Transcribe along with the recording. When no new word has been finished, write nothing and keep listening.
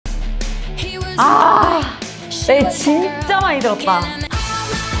아, 네 진짜 많이 들었다.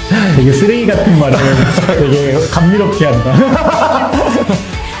 되게 쓰레기 같은 말을 되게 감미롭게 한다.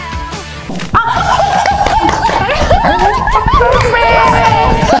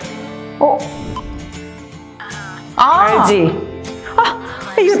 알지?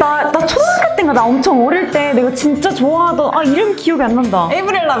 이거 나 초등학교 때인가 나 엄청 어릴 때 내가 진짜 좋아하던 이름 기억이 안 난다.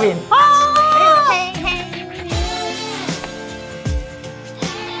 에이브릴 라빈.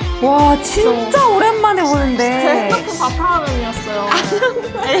 와 진짜 오랜만에 보는데. 제 핸드폰 바탕화면이었어요.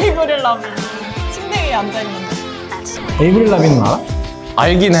 에이브릴 라빈. 침대 위에 앉아있는데. 에이브릴 라빈은 알아?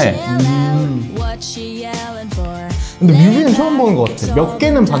 알긴 해. 근데 뮤비는 처음 보는 것 같아. 몇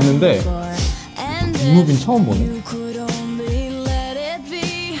개는 봤는데 이 뮤비는 처음 보네.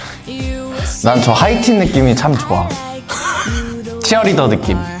 난 저 하이틴 느낌이 참 좋아. 치어리더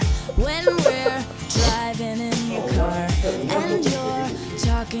느낌.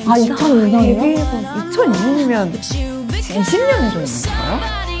 2002년이면 20년이 정도인가요?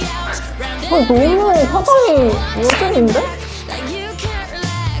 너무 화장이 요즘인데?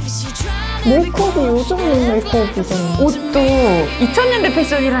 메이크업이 요즘 메이크업이잖아. 옷도 2000년대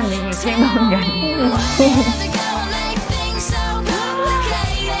패션이라는 얘기가 제일 나오는 게 아니에요.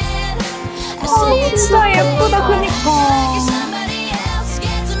 진짜 예쁘다. 그니까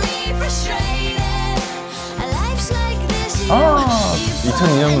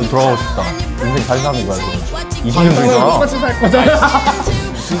 2002년으로 돌아가고 싶다. 인생 잘 사는 거야, 지금. 20년 전이잖아. 똑같이 살 거잖아.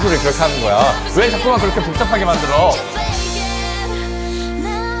 무슨 소리 그렇게 하는 거야? 왜 자꾸만 그렇게 복잡하게 만들어?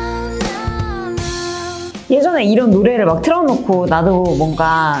 예전에 이런 노래를 막 틀어놓고 나도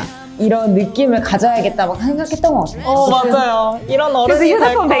뭔가 이런 느낌을 가져야겠다 막 생각했던 것 같아요. 맞아요. 이런 그래서 어른이 될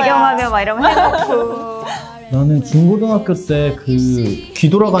휴대폰 거야. 배경화면 막 이런 거 해놓고. 나는 중고등학교 때 그 귀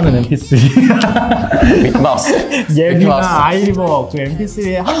돌아가는 MP3 미키마우스. 예비나 아이리버 그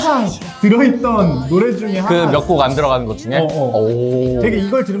MP3에 항상 들어있던 노래 중에 하나. 그 몇 곡 안 들어가는 것 중에? 오. 되게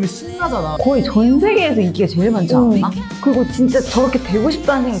이걸 들으면 신나잖아. 거의 전 세계에서 인기가 제일 많지 않았나? 그리고 진짜 저렇게 되고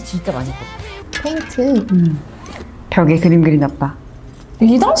싶다는 생각이 진짜 많이 했거든. 페인트. 벽에 그림 그리나 봐.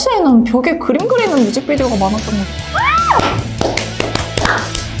 이 당시에는 벽에 그림 그리는 뮤직비디오가 많았던 것 같아요.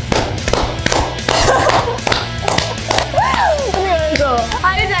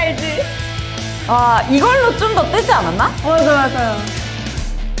 알지. 이걸로 좀 더 뜨지 않았나? 맞아요.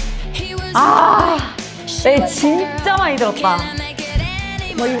 네 진짜 많이 들었다.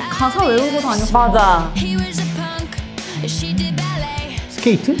 뭐 이거 가사 외우고 다녔어. 맞아.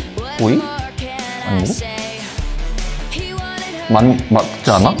 스케이트? 보이? 아니고?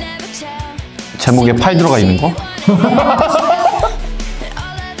 맞지 않아? 제목에 팔 들어가 있는 거?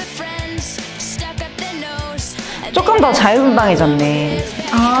 조금 더 자유분방해졌네.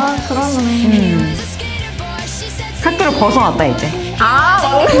 그러네. 학교를 벗어났다 이제.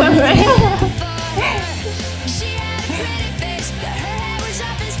 맞네.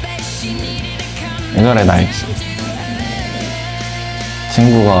 이 노래 나 알지?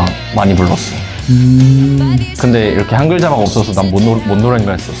 친구가 많이 불렀어. 근데 이렇게 한글 자막 없어서 난 못 노래는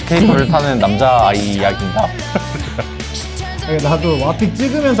거 했어. 스케이트를 타는 남자아이 이야기인가? 나도 와픽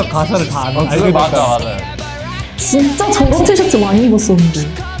찍으면서 가사를 다 알게 됐다. 맞아. 진짜 저런 티셔츠 많이 입었었는데.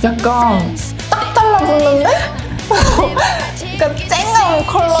 약간 딱 달라붙는데? 약간 쨍한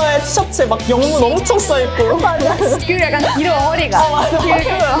컬러의 티셔츠에 막 영문 엄청 써있고. 맞아. 그리고 약간 길어 허리가. 맞아.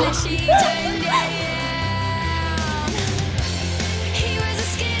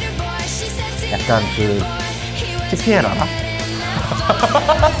 약간 그 TPL 알아?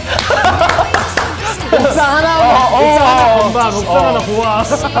 옥상 하나 옥상 하나 보아.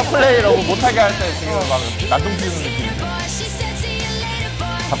 탑플레이라고 못하게 할 때 지금 막 난동 피우는 느낌인데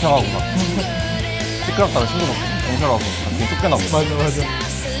잡혀가고 막 시끄럽다고 친구도 경찰 와서 같이 쫓겨나고. 맞아.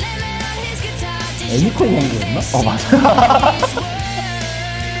 애니콜 광고였나? 맞아.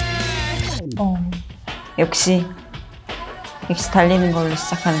 역시 달리는 걸로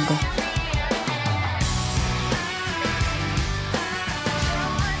시작하는 거.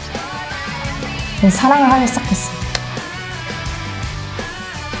 사랑을 하기 시작했어.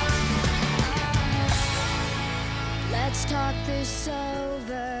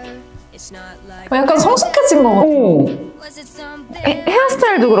 약간 성숙해진 것 같아.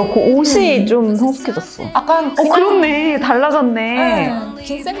 헤어스타일도 그렇고 옷이 좀 성숙해졌어. 약간 그렇네. 달라졌네.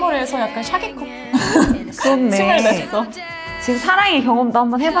 긴 생머리에서 약간 샤기컷. 그렇네. 층을 냈어. 지금 사랑의 경험도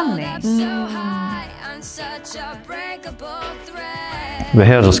한번 해봤네. 왜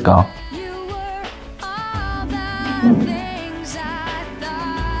헤어졌을까?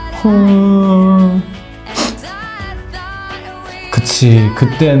 그치.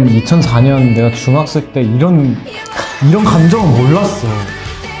 그땐 2004년 내가 중학생 때 이런 감정은 몰랐어.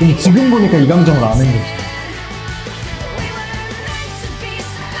 근데 지금 보니까 이 감정을 아는 거지.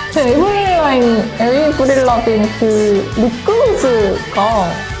 에이브릴 라빈 그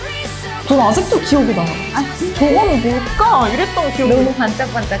립글로즈가 전 아직도 기억이 나요. 아, 저거는 뭘까? 이랬던 기억이 너무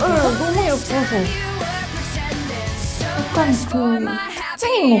반짝반짝해서. 너무 예뻐서. 약간 그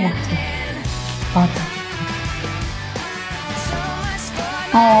특징인 것 같아.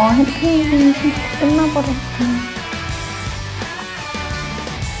 맞아. 해피엔딩이 끝나버렸다.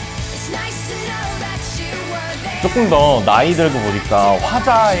 조금 더 나이 들고 보니까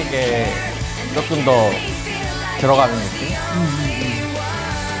화자에게 조금 더 들어가는 느낌?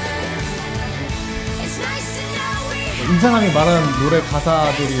 이 사람이 말하는 노래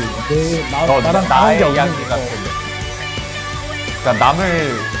가사들이 나랑 나의 다른 게 이야기 없는 같은. 그러니까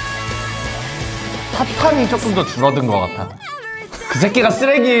남을 탓함이 조금 더 줄어든 것 같아. 그 새끼가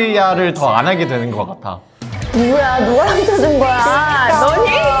쓰레기야를 더 안 하게 되는 것 같아. 누구야? 누구랑 찾은 거야?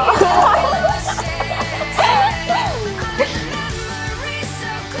 너니?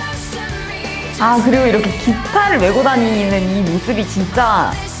 아, 그리고 이렇게 기타를 메고 다니는 이 모습이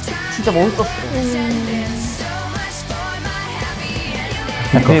진짜 멋있었어.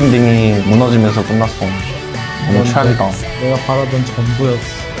 해피엔딩이 무너지면서 끝났어. 너무 최악이다. 내가 바라던 전부였어.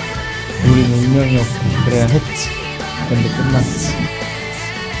 우린 운명이었고 그래야 했지. 근데 끝났지.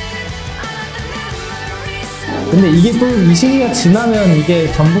 근데 이게 또 이 시기가 지나면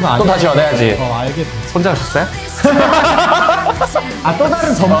이게 전부가 아니야. 또 다시 원해야지. 알게 돼. 혼자 하셨어요? 아, 또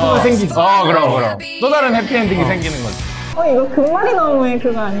다른 전부가 생기지. 그럼. 또 다른 해피엔딩이 생기는 거지. 이거 금마리 나무의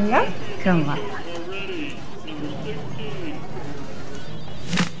그거 아닌가? 그런 거 같아.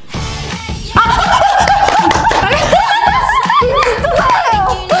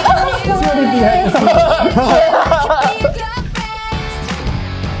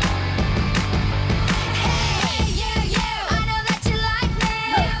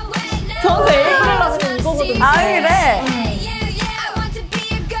 저한테 에이브릴 라빈은 이거거든요. 아, 그래?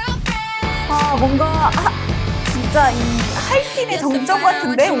 아, 뭔가 진짜 이 하이틴의 정점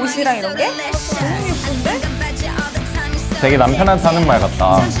같은데? 옷이랑 이런 게? 너무 예쁜데? 되게 남편한테 하는 말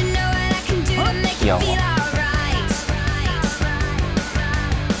같다. 귀여워.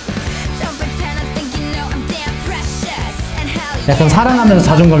 약간 사랑하면서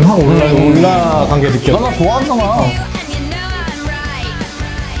자존감이 확 올라간 게 느껴져. 나 좋아하잖아.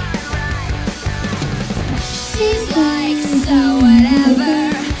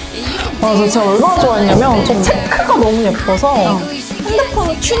 저 진짜 얼마나 좋아했냐면 저 체크가 너무 예뻐서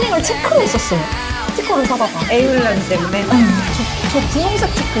핸드폰 튜닝을 체크로 했었어요. 스티커를 사다가. 에이블 라빈 때문에? 저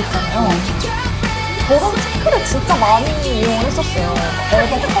분홍색 체크 있잖아요. 저런 체크를 진짜 많이 이용했었어요.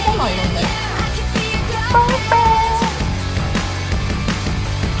 앨범 커버나 이런데.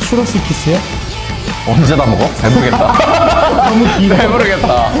 추러스 키스야? 언제 다 먹어? 배부르겠다. 너무 길어.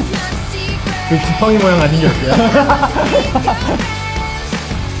 배부르겠다. 그 지팡이 모양 아니겠어요?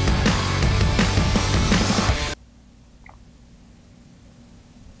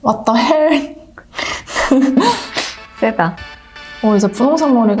 맞다, 헬. 세다. 이제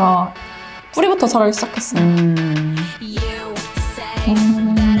분홍색 머리가 뿌리부터 자라기 시작했어.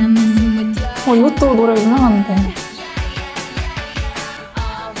 이것도 노래 유명한데.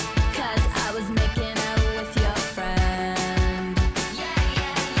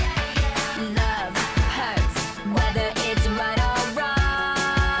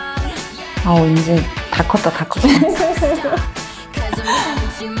 이제 다 컸다.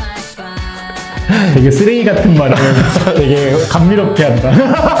 되게 쓰레기 같은 말을 되게 감미롭게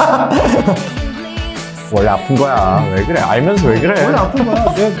한다. 원래 아픈 거야. 왜 그래? 알면서 왜 그래? 원래 아픈 거야.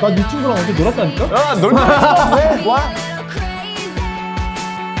 나 네 친구랑 어제 놀았다니까? 야, 놀면 왜? 와?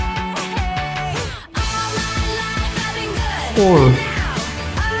 헐.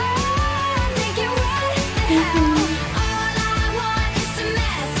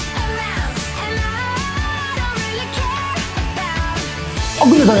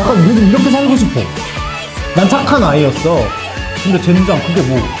 근데 나 약간 요즘 이렇게 살고 싶어. 난 착한 아이였어. 근데 젠장 그게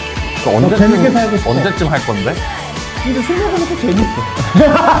뭐? 재밌게 살고 싶어. 언제쯤 할 건데? 근데 술 먹으면 재밌어.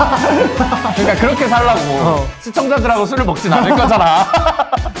 그러니까 그렇게 살라고 시청자들하고 술을 먹진 않을 거잖아.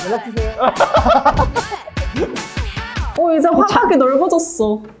 연락주세요. 이제 화각이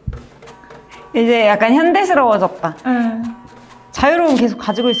넓어졌어. 이제 약간 현대스러워졌다. 응. 자유로움 계속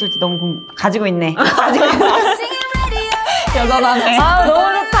가지고 있을지 너무 가지고 있네. 여전하네. 아,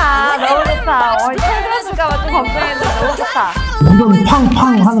 너무 좋다. 틀어질까봐 좀 걱정했는데 너무 좋다. 이런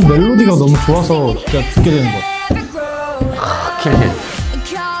팡팡 하는 멜로디가 너무 좋아서 진짜 듣게 되는 거야. 킬힐.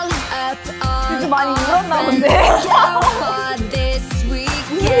 요즘 많이 울었나 본데.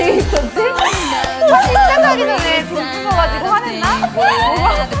 무슨 일 있었지? 사진 시작하기 전에 돈 주워가지고 화냈나?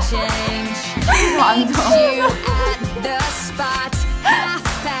 안 좋아.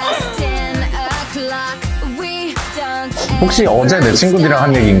 혹시 어제 내 친구들이랑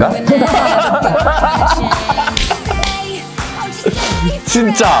한 얘기인가?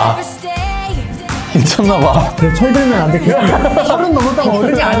 진짜 미쳤나봐. 그래, 철들면 안 돼. 서른 넘었다고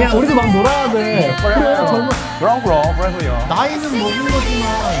어른이 아니야. 우리도 막 놀아야 돼. 그래, 젊은 그럼 그래서요. 나이는 먹은 거지만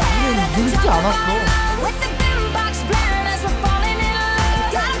우리는 늙지 않았어.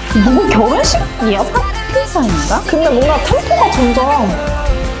 누구 결혼식이야? 파티상인가? 근데 뭔가 템포가 점점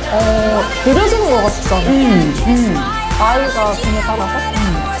느려지는 것 같잖아. 나이가 등에 따라서.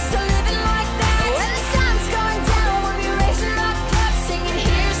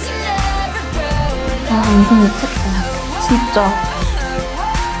 아, 인생 미쳤다. 진짜.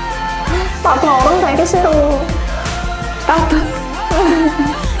 나도 어른 되기 싫어. 나도.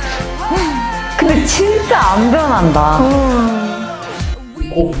 근데 진짜 안 변한다.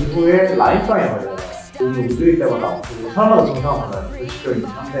 곡 이후에 라이프라인 말이야. 오늘 우드릴 때마다 그리고 사람마다 정상을 받아요. 의식적이긴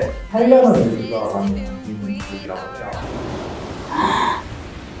한데 8년을 내주다라는 있는 곡이라고 해요.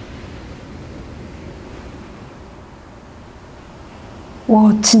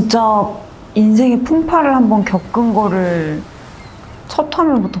 와, 진짜 인생의 풍파를 한번 겪은 거를 첫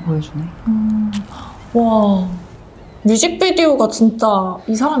화면부터 보여주네. 와, 뮤직비디오가 진짜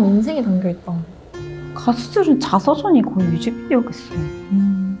이 사람 인생이 담겨있다. 가수들은 자서전이 거의 뮤직비디오겠어.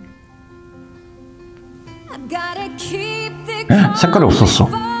 색깔이 없었어.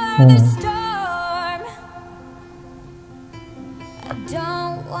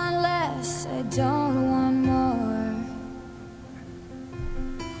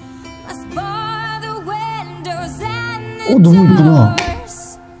 너무 이쁘다.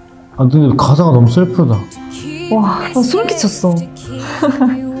 아, 근데 가사가 너무 슬프다. 와, 소름 끼쳤어.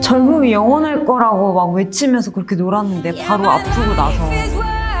 젊음이 영원할 거라고 막 외치면서 그렇게 놀았는데 바로 아프고 나서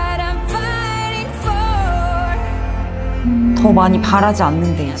더 많이 바라지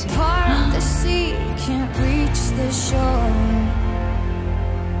않는데 이제.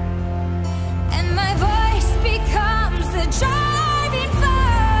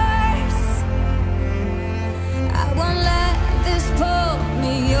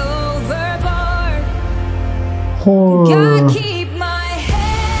 헐.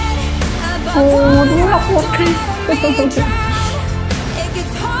 놀라 어떡해.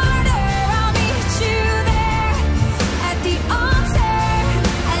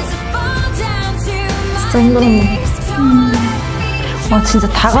 진짜 힘들었네. 와, 진짜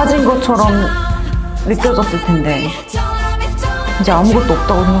다 가진 것처럼 느껴졌을 텐데 이제 아무것도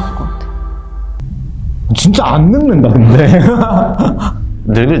없다고 생각할 것 같아. 진짜 안 늙는다, 근데.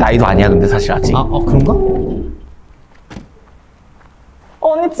 늙을 나이도 아니야 근데 사실 아직. 그런가?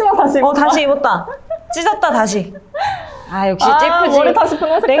 언니 치마 다시 입었다. 다시 입었다. 찢었다 다시. 아, 역시 찌프지. 머리 다시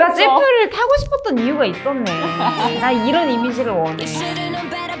분홍색 내가 됐어. 찌프를 타고 싶었던 이유가 있었네. 나 이런 이미지를 원해.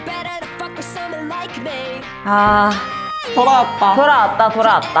 아, 돌아왔다.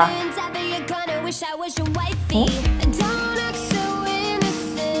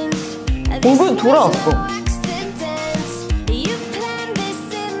 얼굴 돌아왔어.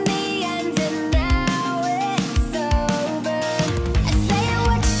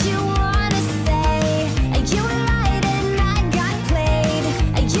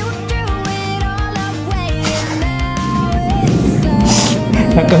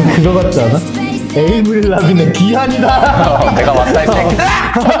 약간 그거 같지 않아? 에이브릴 라빈의 기한이다. 내가 왔다 했대.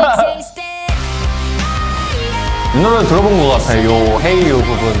 이 노래 들어본 것 같아. 요 헤이 요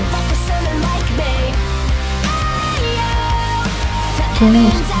부분.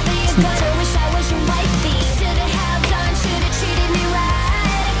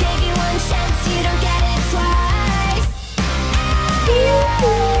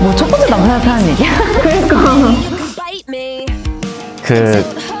 뭐 첫 번째 남자한테 하는 얘기야? 그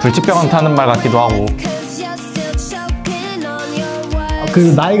불치병원 타는 말 같기도 하고. 그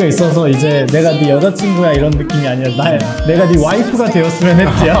나이가 있어서 이제 내가 네 여자친구야 이런 느낌이 아니라 내가 네 와이프가 되었으면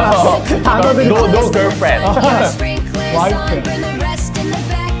했지야. 단어들이 No girlfriend. 와이프.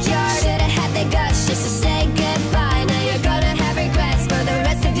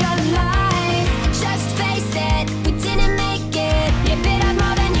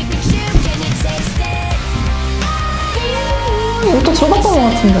 이것도 들어봤던 것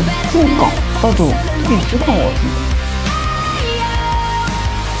같은데. 그니까 나도 되게 익숙한 것 같은데.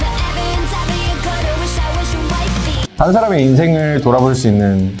 한 사람의 인생을 돌아볼 수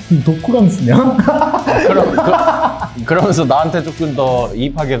있는. 독후감 쓰냐? 그러면서 나한테 조금 더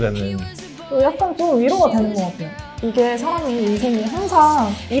이입하게 되는. 약간 좀 위로가 되는 것 같아요. 이게 사람의 인생이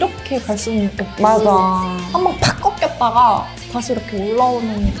항상 이렇게 갈 수는 없고 맞아. 한번 팍 꺾여 꺾였다가 다시 이렇게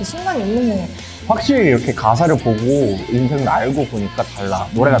올라오는 그 순간이 있는 것 같아. 확실히 이렇게 가사를 보고 인생을 알고 보니까 달라.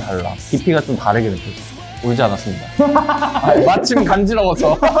 노래가 달라. 깊이가 좀 다르게 느껴져. 울지 않았습니다. 마침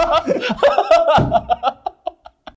간지러워서.